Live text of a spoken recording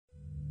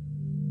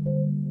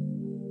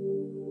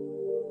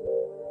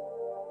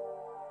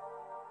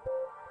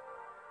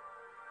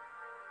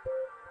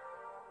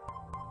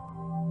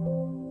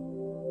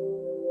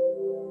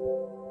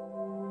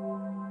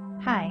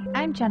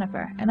I'm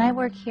Jennifer, and I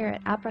work here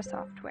at Opera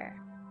Software.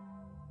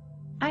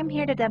 I'm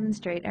here to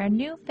demonstrate our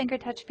new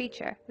FingerTouch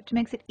feature, which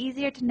makes it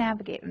easier to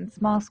navigate on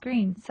small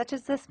screens such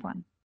as this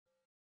one.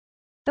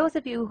 Those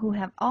of you who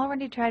have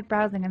already tried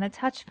browsing on a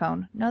touch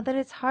phone know that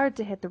it's hard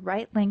to hit the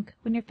right link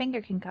when your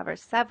finger can cover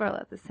several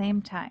at the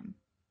same time.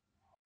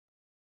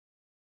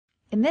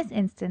 In this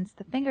instance,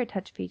 the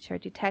FingerTouch feature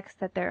detects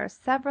that there are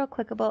several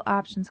clickable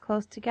options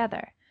close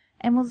together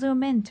and will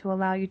zoom in to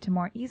allow you to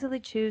more easily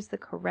choose the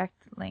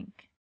correct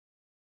link.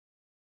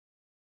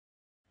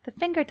 The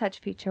FingerTouch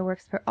feature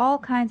works for all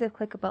kinds of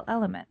clickable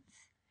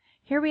elements.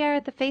 Here we are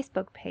at the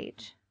Facebook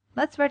page.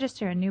 Let's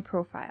register a new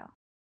profile.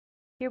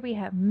 Here we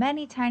have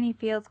many tiny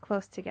fields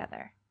close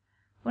together.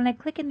 When I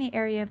click in the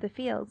area of the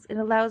fields, it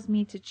allows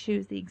me to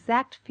choose the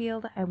exact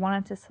field I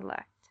wanted to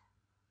select.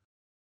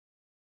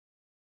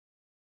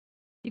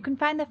 You can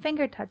find the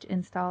FingerTouch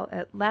install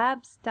at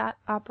labs.opera.com.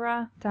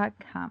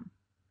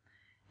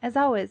 As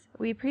always,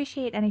 we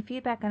appreciate any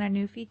feedback on our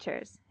new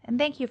features, and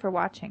thank you for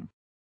watching.